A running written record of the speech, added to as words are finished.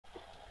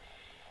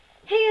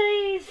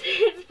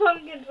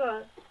can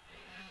tell.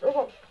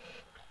 Oh,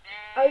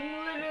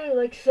 I'm literally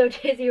like so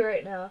dizzy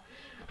right now.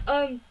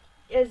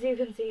 As you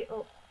can see,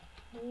 oh,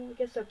 I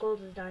guess the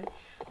gold is done.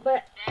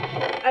 But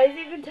as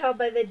you can tell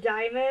by the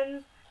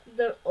diamonds,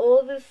 the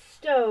oldest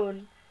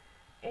stone,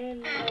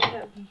 and I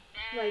have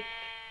like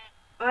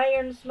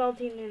iron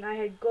smelting and I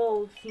had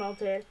gold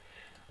smelted.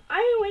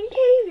 I went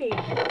caving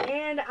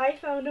and I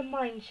found a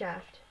mine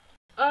shaft.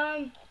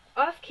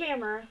 Off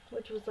camera,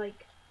 which was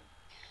like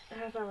a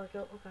half hour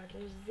ago. Oh god,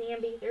 there's a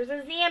zombie. There's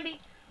a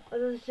zombie.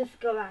 Let's just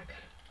go back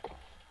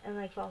and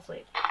like fall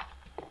asleep.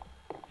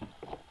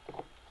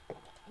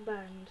 But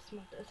I'm gonna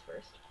smelt this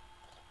first.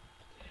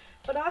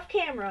 But off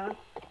camera,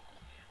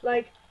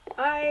 like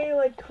I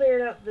like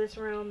cleared up this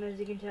room as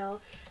you can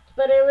tell.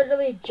 But I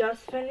literally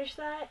just finished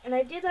that, and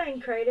I did that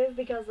in creative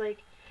because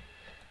like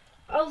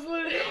I was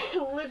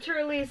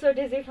literally so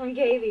dizzy from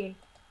caving.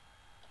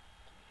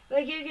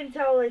 Like you can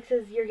tell, like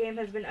says your game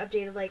has been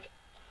updated. Like,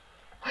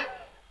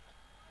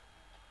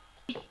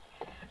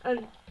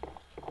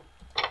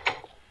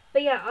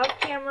 but yeah, off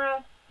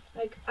camera,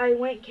 like I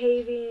went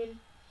caving.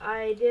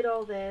 I did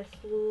all this.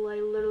 I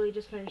literally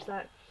just finished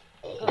that.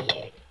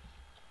 Okay,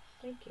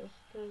 thank you,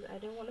 because I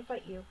didn't want to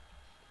fight you.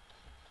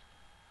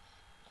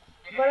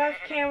 But off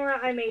camera,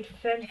 I made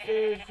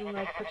fences and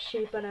like put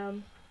sheep in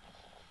them.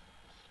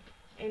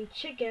 And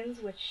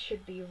chickens, which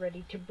should be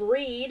ready to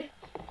breed.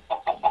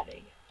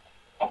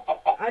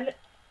 I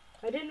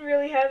didn't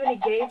really have any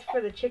gates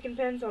for the chicken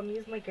pen, so I'm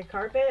using like a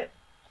carpet.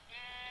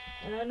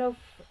 And I know,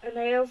 and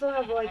I also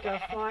have like a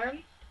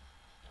farm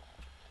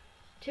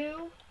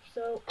too.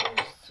 So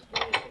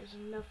there's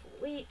enough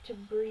wheat to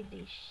breed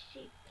these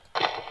sheep.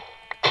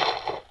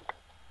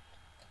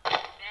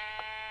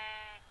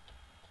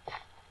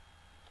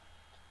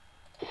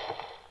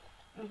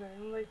 Okay,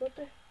 I'm like, what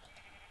the?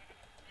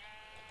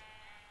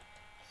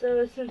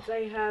 So since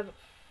I have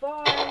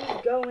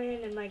farms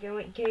going and like I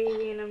went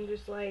caving, I'm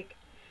just like,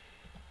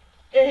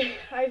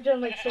 I've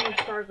done like so much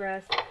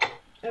progress.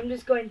 I'm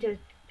just going to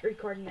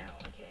record now.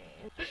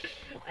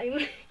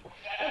 Okay.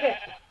 Okay.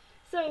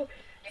 So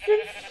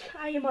since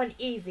I am on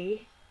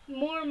easy,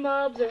 more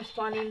mobs are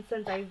spawning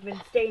since I've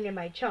been staying in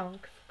my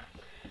chunks.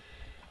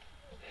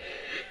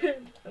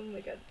 Oh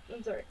my god,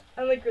 I'm sorry.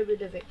 I'm like really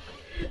dizzy.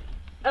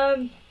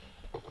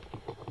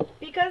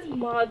 Because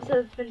mobs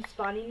have been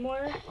spawning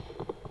more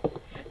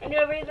and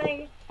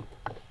everything,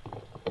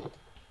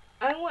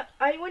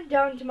 I went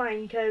down to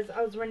mine because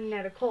I was running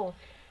out of coal.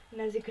 And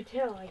as you could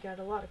tell, I got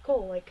a lot of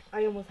coal. Like,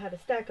 I almost had a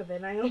stack of it.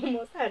 And I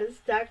almost had a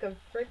stack of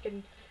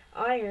frickin'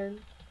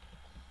 iron.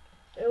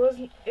 It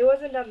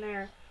wasn't down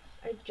there.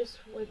 I just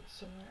went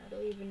somewhere. I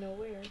don't even know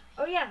where.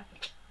 Oh yeah,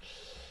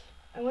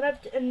 I went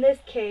up in this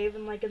cave,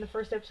 and like in the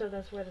first episode,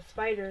 that's where the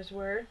spiders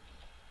were.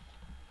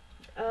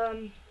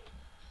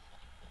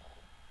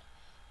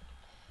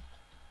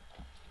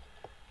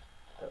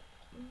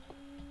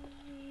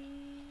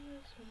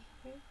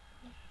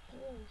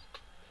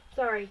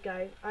 Sorry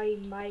guys,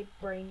 my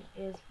brain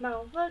is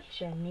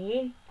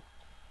malfunctioning.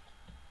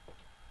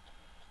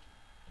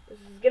 This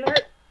is gonna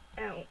hurt.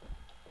 Ow.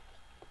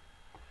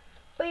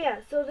 But yeah,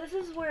 so this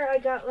is where I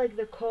got like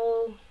the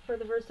coal for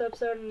the first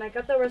episode, and I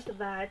got the rest of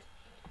that.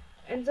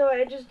 And so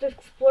I just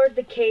explored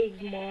the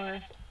cave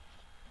more.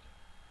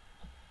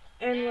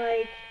 And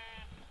like,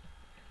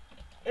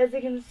 as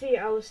you can see,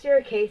 I was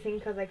staircasing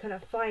because I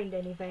couldn't find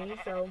anything,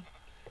 so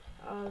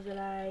I was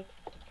like,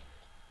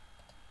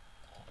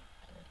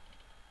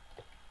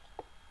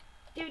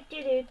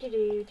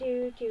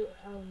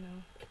 oh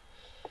no.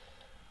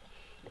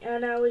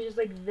 And I was just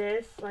like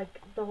this,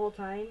 like the whole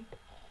time.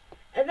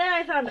 And then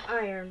I found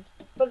iron,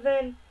 but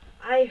then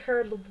I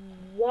heard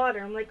water.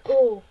 I'm like,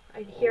 oh,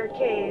 I hear a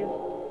cave.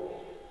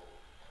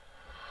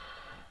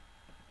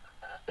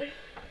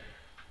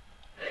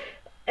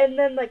 And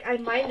then like I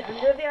mined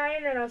under the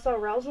iron and I saw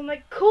rails. I'm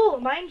like, cool,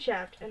 mine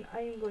shaft. And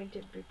I am going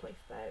to replace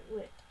that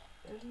with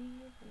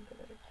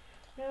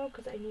no,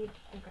 because I need,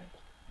 okay.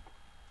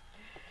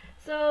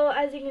 So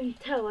as you can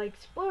tell, I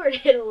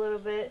explored it a little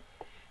bit,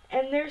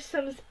 and there's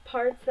some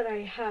parts that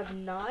I have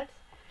not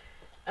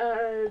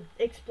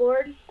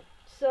explored.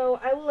 So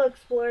I will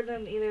explore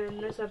them either in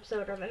this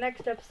episode or the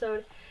next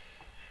episode.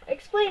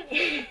 Explain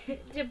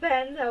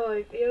depends how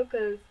I feel,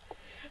 because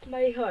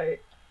my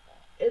heart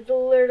is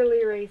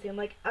literally racing.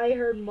 Like, I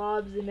heard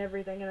mobs and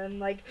everything, and I'm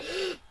like,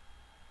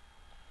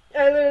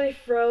 I literally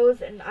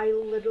froze, and I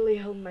literally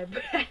held my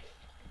breath.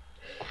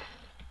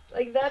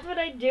 Like, that's what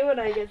I do when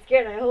I get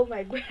scared. I hold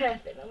my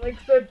breath, and I'm like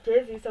so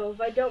dizzy. So if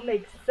I don't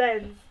make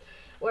sense,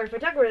 or if I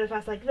talk really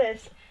fast like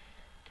this,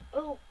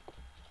 oh,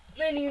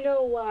 then you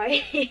know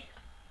why.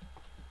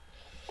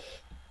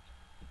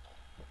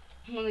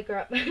 Holy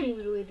crap, I'm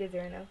literally dizzy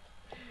right now.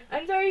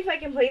 I'm sorry if I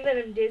complain that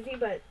I'm dizzy,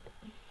 but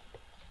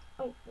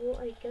oh, well,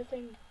 I guess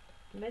I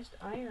missed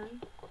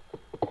iron.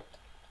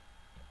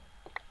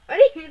 I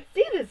didn't even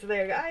see this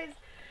there, guys.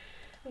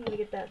 I'm gonna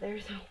get that there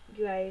so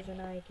you guys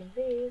and I can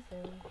see,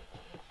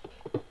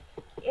 so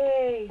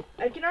yay!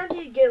 I can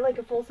already get like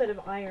a full set of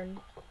iron.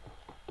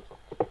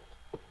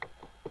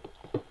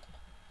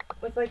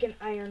 with like an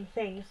iron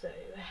thing, so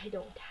I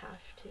don't have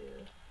to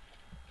use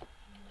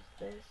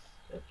this.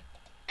 Oops.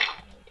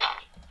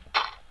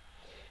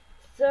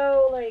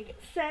 So like,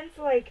 since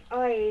like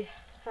I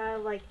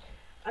have like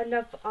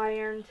enough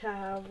iron to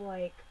have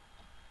like,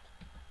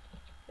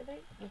 did I?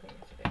 Okay,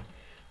 it's okay.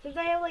 Since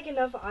I have like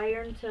enough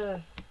iron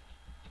to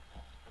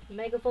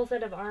make a full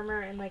set of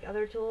armor and like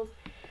other tools,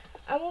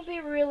 I won't be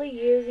really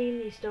using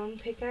these stone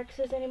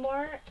pickaxes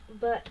anymore,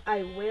 but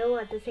I will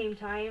at the same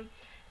time,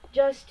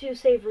 just to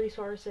save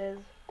resources.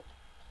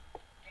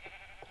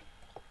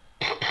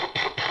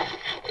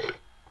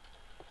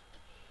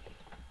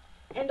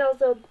 And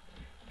also,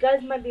 you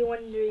guys might be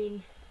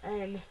wondering,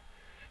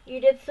 you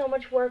did so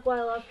much work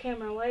while off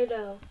camera, why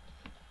though?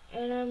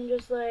 And I'm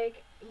just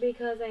like,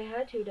 because I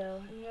had to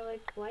though. And you're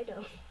like, why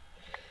though?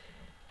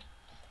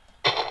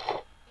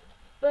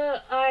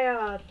 But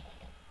I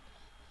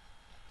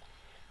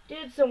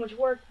did so much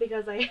work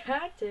because I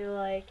had to,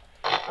 like,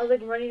 I was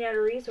like running out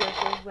of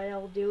resources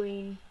while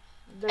doing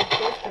this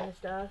kind of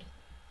stuff.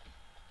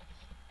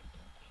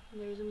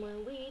 And there's more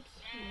wheat.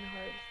 I'm gonna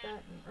harvest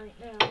that right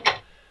now.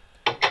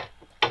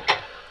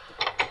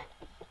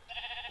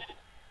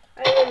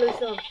 I literally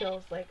still have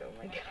shells, like, oh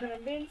my god,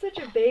 I'm being such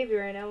a baby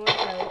right now, aren't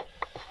I?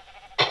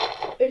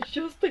 It's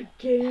just a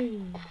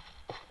game.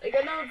 Like,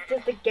 I know it's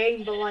just a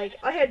game, but like,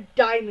 I had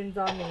diamonds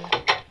on me.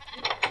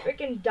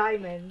 Freaking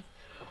diamonds.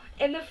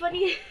 And the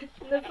funny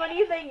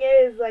thing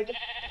is, like,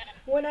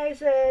 when I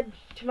said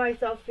to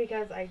myself,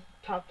 because I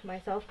talk to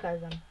myself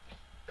because I'm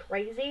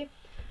crazy,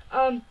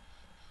 I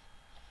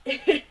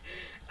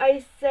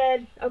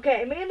said, okay,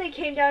 I immediately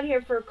came down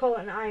here for coal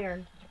and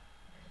iron.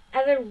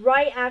 And then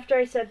right after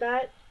I said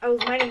that, I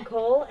was mining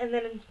coal, and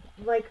then,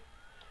 like,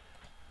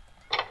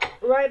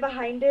 right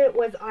behind it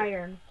was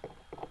iron.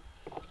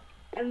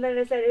 And then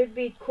I said it'd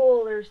be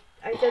cool, or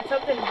I said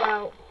something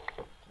about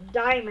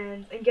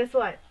diamonds, and guess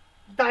what?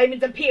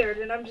 Diamonds appeared,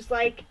 and I'm just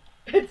like,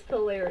 it's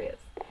hilarious.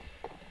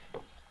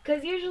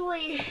 Because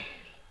usually,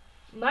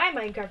 my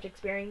Minecraft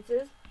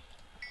experiences,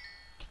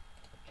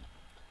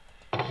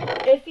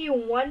 if you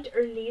want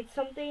or need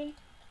something,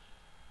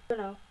 I don't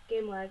know,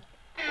 game lag,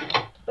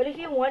 but if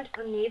you want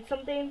or need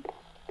something,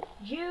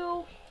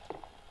 you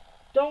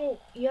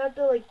have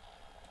to, like,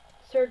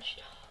 search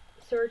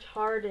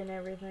hard and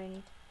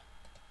everything.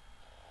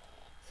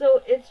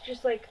 So it's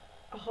just, like,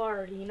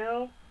 hard, you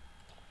know?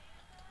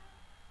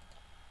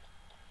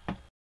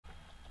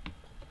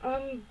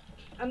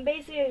 I'm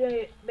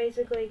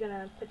basically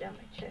gonna put down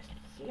my chests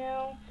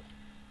now,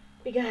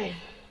 because,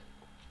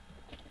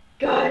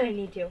 God, I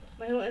need to.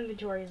 My whole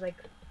inventory is, like,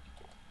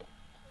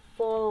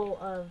 full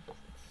of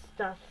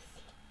stuffs.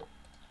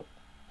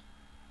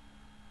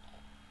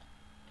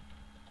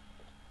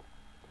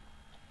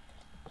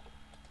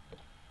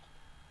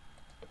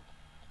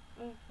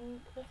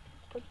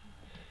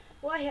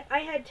 Well, I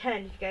had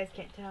 10, if you guys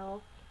can't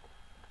tell.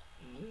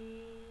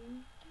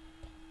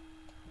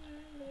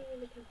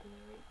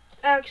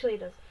 Actually, it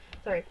does.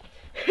 Sorry.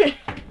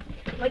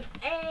 Like,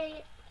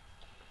 A.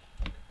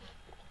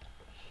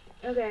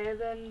 Okay,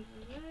 then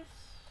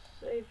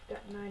this, I've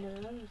got 9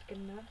 of them, that's good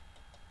enough.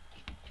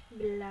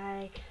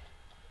 Black.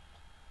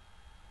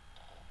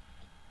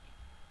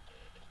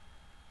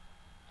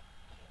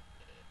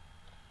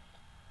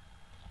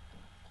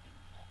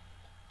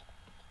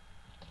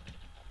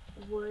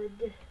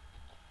 Wood.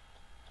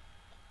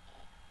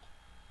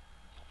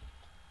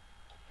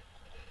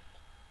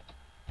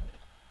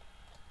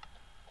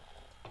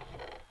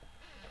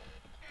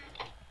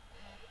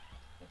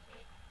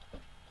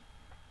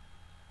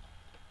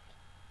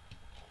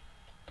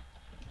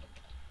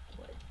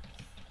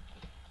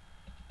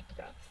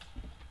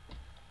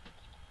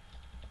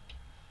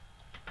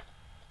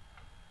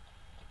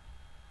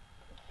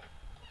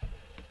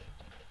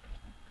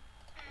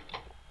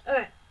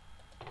 Okay.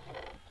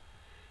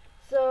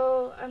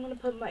 So, I'm gonna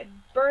put my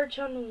birch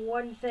on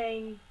one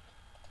thing.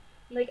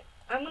 Like,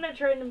 I'm gonna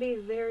try to be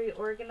very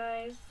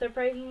organized.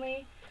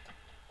 Surprisingly,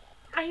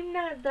 I'm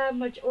not that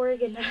much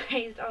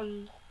organized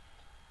on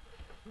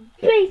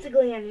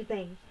basically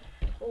anything.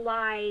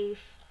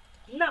 Life,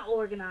 not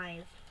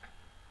organized.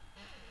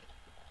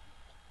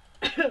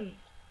 We'll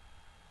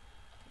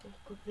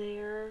go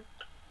there.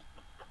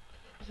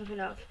 Something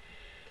else.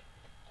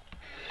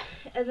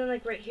 And then,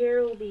 like, right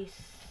here will be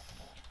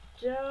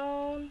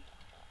stone.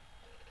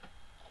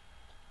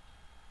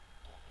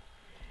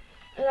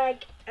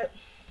 Like,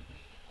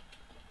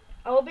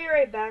 I'll be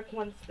right back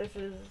once this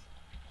is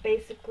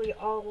basically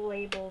all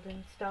labeled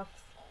and stuff.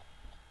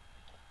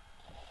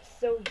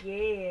 So,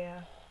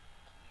 yeah.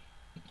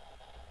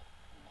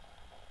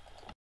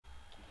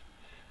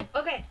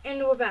 Okay, and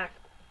we're back.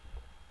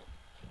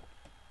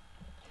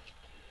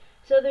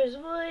 So there's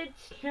wood,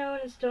 stone,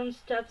 and stone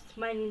stuffs,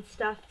 mining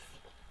stuffs,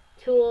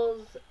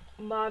 tools,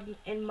 mob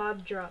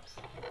drops.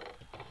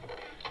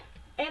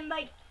 And,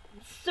 like,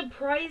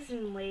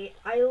 surprisingly,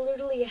 I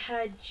literally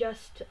had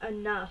just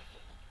enough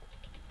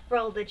for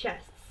all the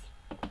chests.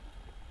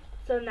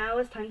 So now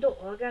it's time to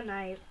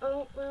organize.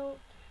 Oh, well,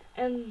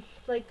 and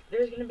like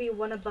there's gonna be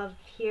one above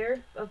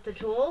here of the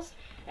tools,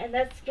 and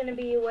that's gonna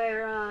be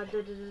where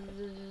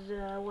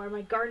where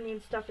my gardening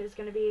stuff is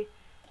gonna be.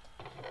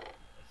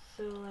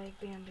 So like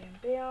bam, bam,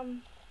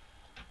 bam,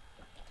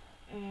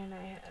 and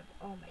I have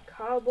all my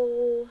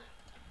cobble.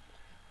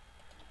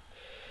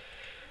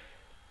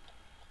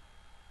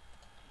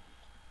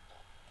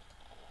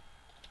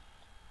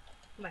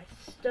 My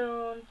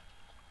stone.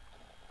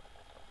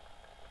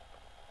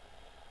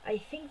 I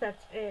think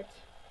that's it.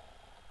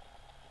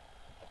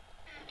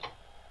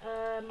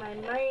 My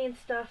mining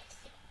stuffs,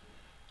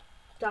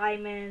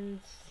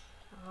 diamonds,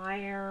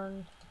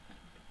 iron,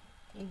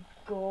 and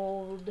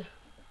gold.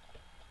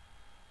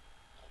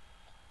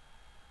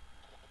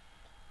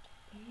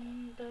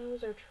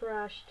 Those are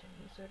trash to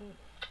me, so I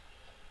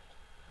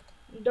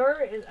don't.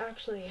 Dirt is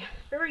actually a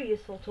very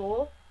useful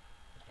tool.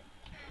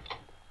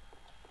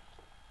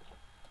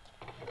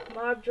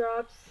 Mob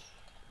drops,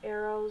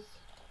 arrows,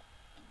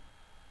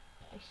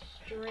 a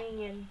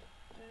string, and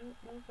I don't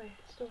know if I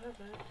still have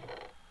that.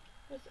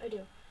 Yes, I do.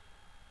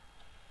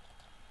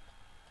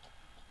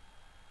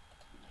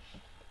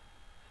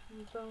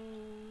 And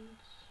bones.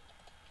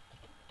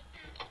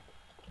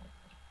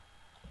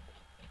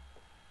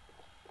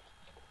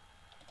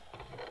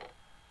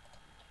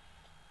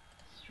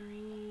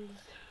 Strings,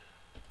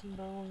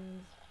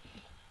 bones.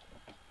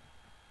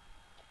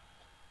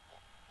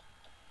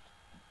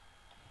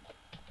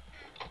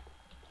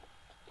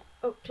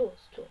 Oh, tools.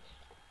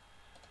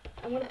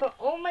 I'm gonna put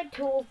all my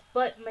tools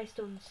but my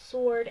stone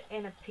sword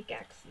and a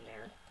pickaxe in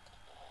there.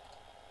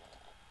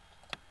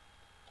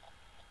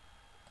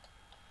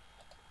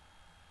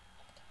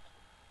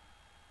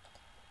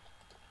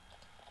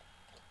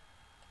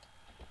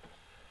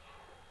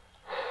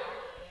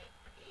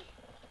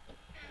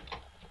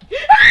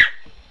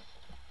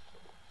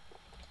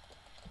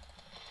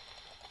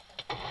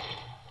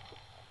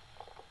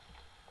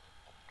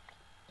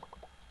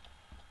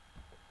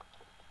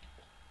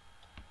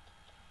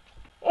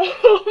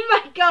 Oh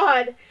my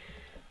god!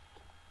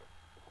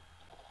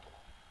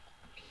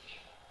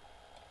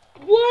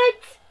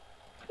 What?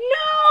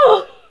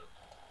 No!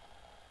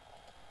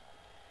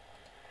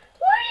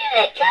 Where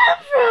did it come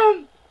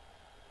from?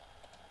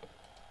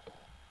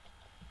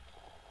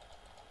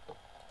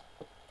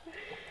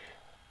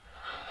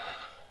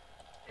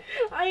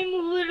 I'm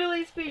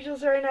literally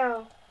speechless right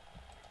now.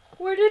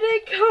 Where did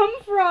it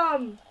come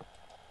from?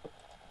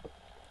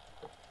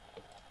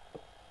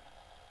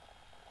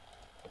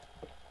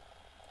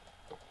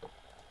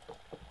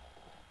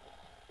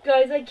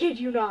 Guys, I kid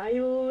you not. I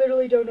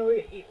literally don't know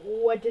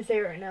what to say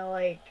right now.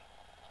 Like,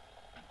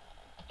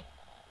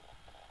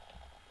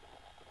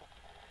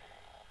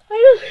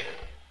 I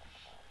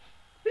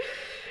don't.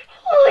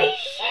 Holy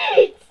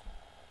shit!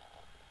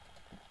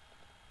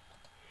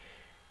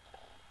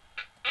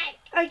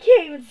 I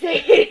can't even say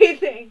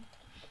anything.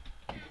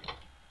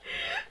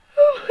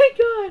 Oh my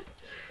god.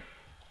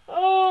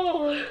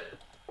 Oh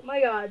my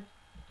god.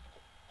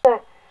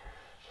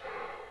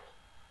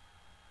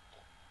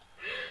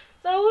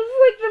 That was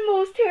like the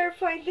most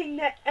terrifying thing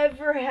that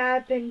ever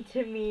happened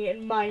to me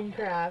in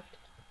Minecraft.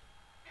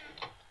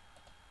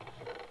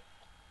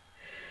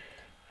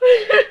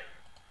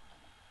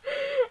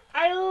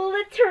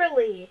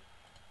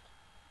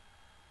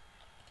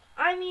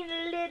 I mean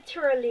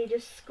literally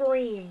just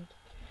screamed.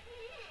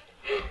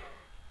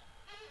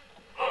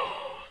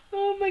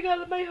 Oh my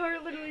god, my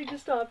heart literally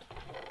just stopped.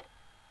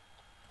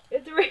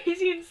 It's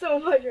racing so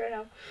much right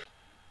now.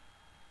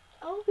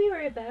 I'll be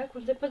right back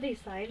once I put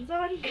these signs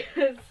on,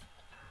 because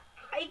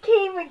I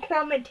can't even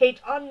commentate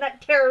on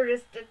that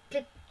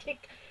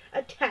terroristic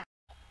attack.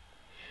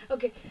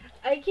 Okay,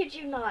 I kid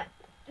you not.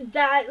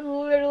 That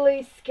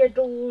literally scared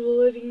the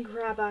living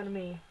crap out of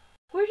me.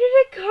 Where did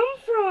it come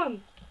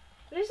from?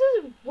 This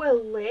is well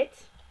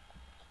lit.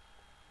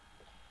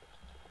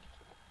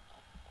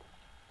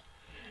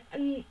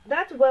 And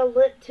that's well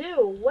lit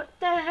too. What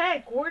the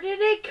heck? Where did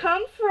it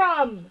come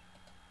from?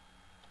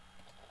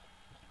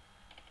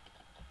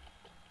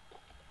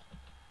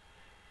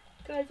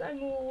 Guys,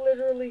 I'm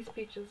literally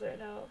speechless right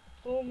now.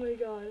 Oh my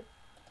god.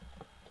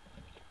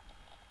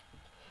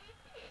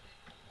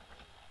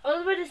 I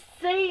was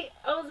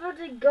about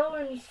to go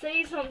and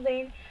say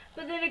something,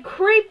 but then a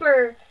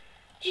creeper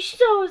just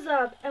shows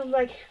up and I'm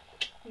like,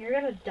 you're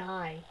gonna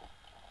die.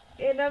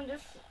 And I'm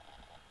just...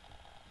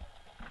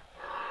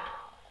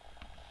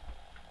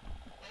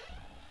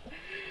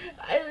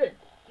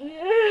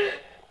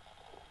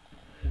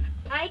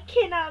 I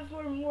cannot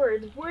form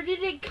words. Where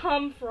did it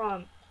come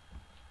from?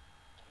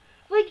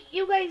 Like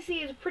you guys see,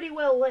 it's pretty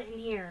well lit in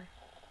here.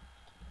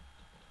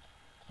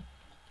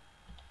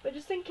 But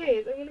just in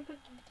case, I'm gonna put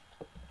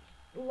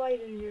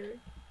light in here.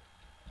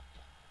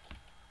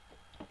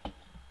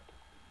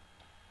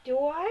 Do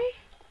I?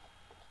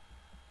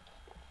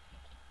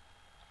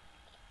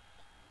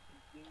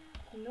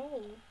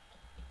 No.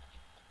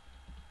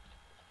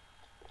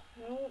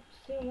 I don't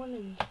see one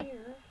in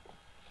here.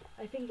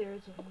 I think there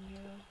is one here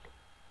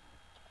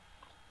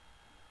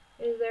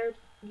though. Is there?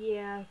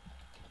 Yeah.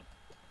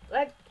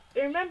 Like,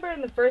 remember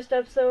in the first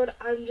episode,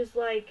 I'm just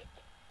like,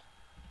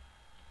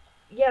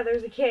 yeah,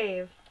 there's a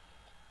cave.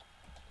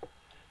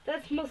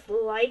 That's most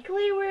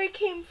likely where it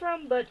came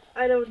from, but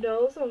I don't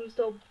know, so I'm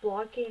still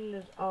blocking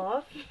this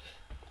off.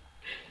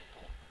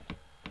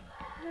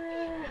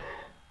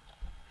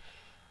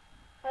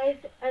 I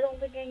don't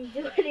think I can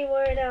do any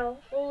more now.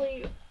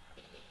 Holy.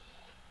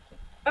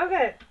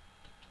 Okay.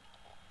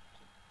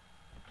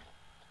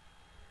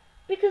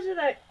 Because of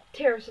that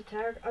terrorist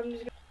attack, I'm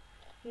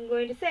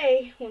going to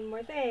say one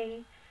more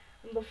thing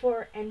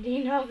before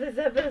ending off this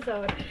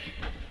episode.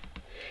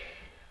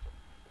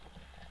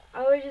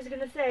 I was just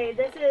gonna say,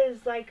 this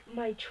is like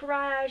my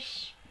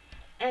trash,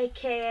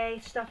 aka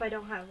stuff I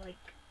don't have like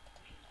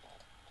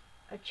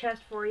a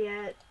chest for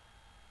yet.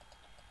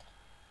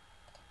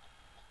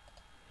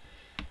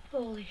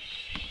 Holy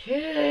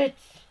shit!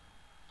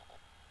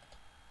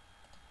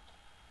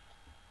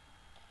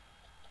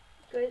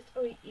 You guys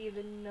don't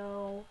even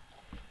know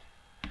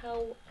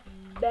how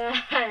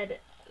bad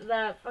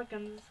that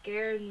fucking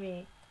scared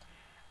me.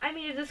 I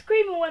mean, if the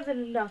screaming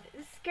wasn't enough,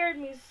 it scared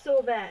me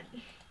so bad.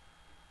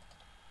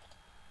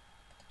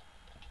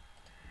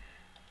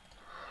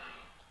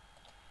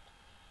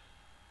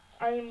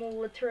 I am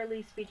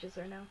literally speechless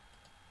right now.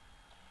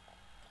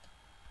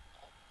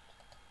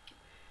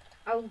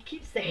 I'll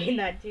keep saying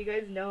that to you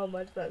guys know how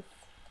much that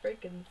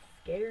freaking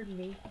scared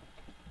me.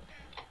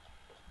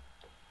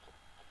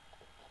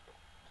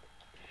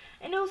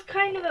 And it was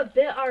kind of a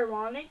bit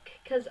ironic,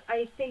 because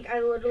I think I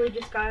literally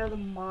just got out of the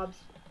mob's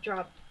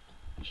drop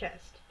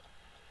chest.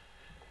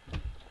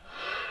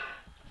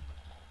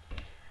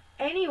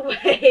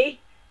 Anyway,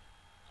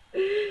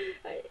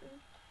 I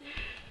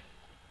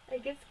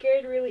get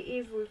scared really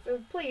easily, so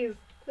please,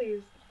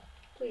 please,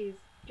 please,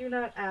 do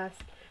not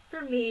ask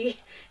for me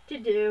to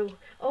do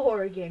a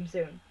horror game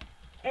soon.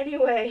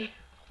 Anyway.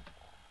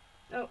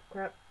 Oh,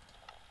 crap.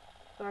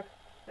 Fuck.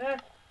 Ah.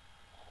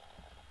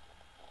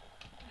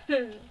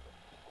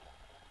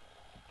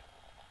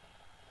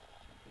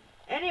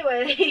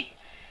 Anyway,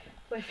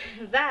 with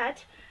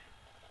that,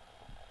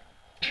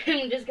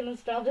 I'm just gonna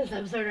stop this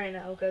episode right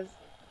now, because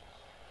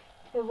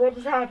what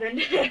just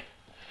happened.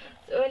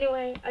 So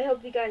anyway, I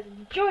hope you guys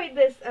enjoyed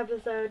this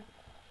episode,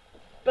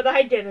 but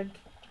I didn't.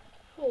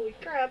 Holy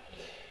crap.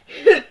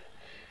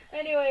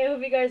 Anyway, I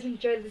hope you guys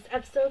enjoyed this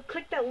episode.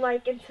 Click that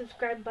like and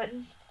subscribe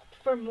button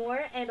for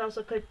more, and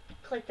also click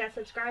that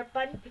subscribe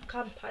button to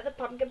become part of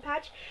the pumpkin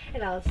patch,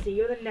 and I'll see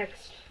you in the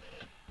next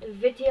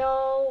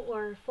video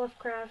or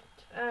Fluffcraft,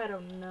 I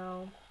don't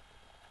know.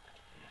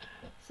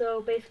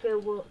 So basically,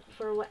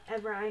 for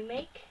whatever I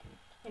make,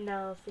 and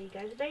I'll see you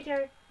guys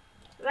later.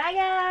 Bye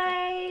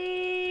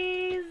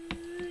guys!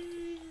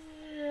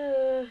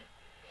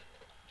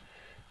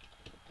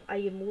 I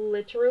am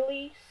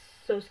literally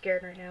so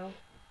scared right now.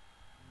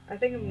 I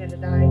think I'm gonna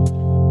die.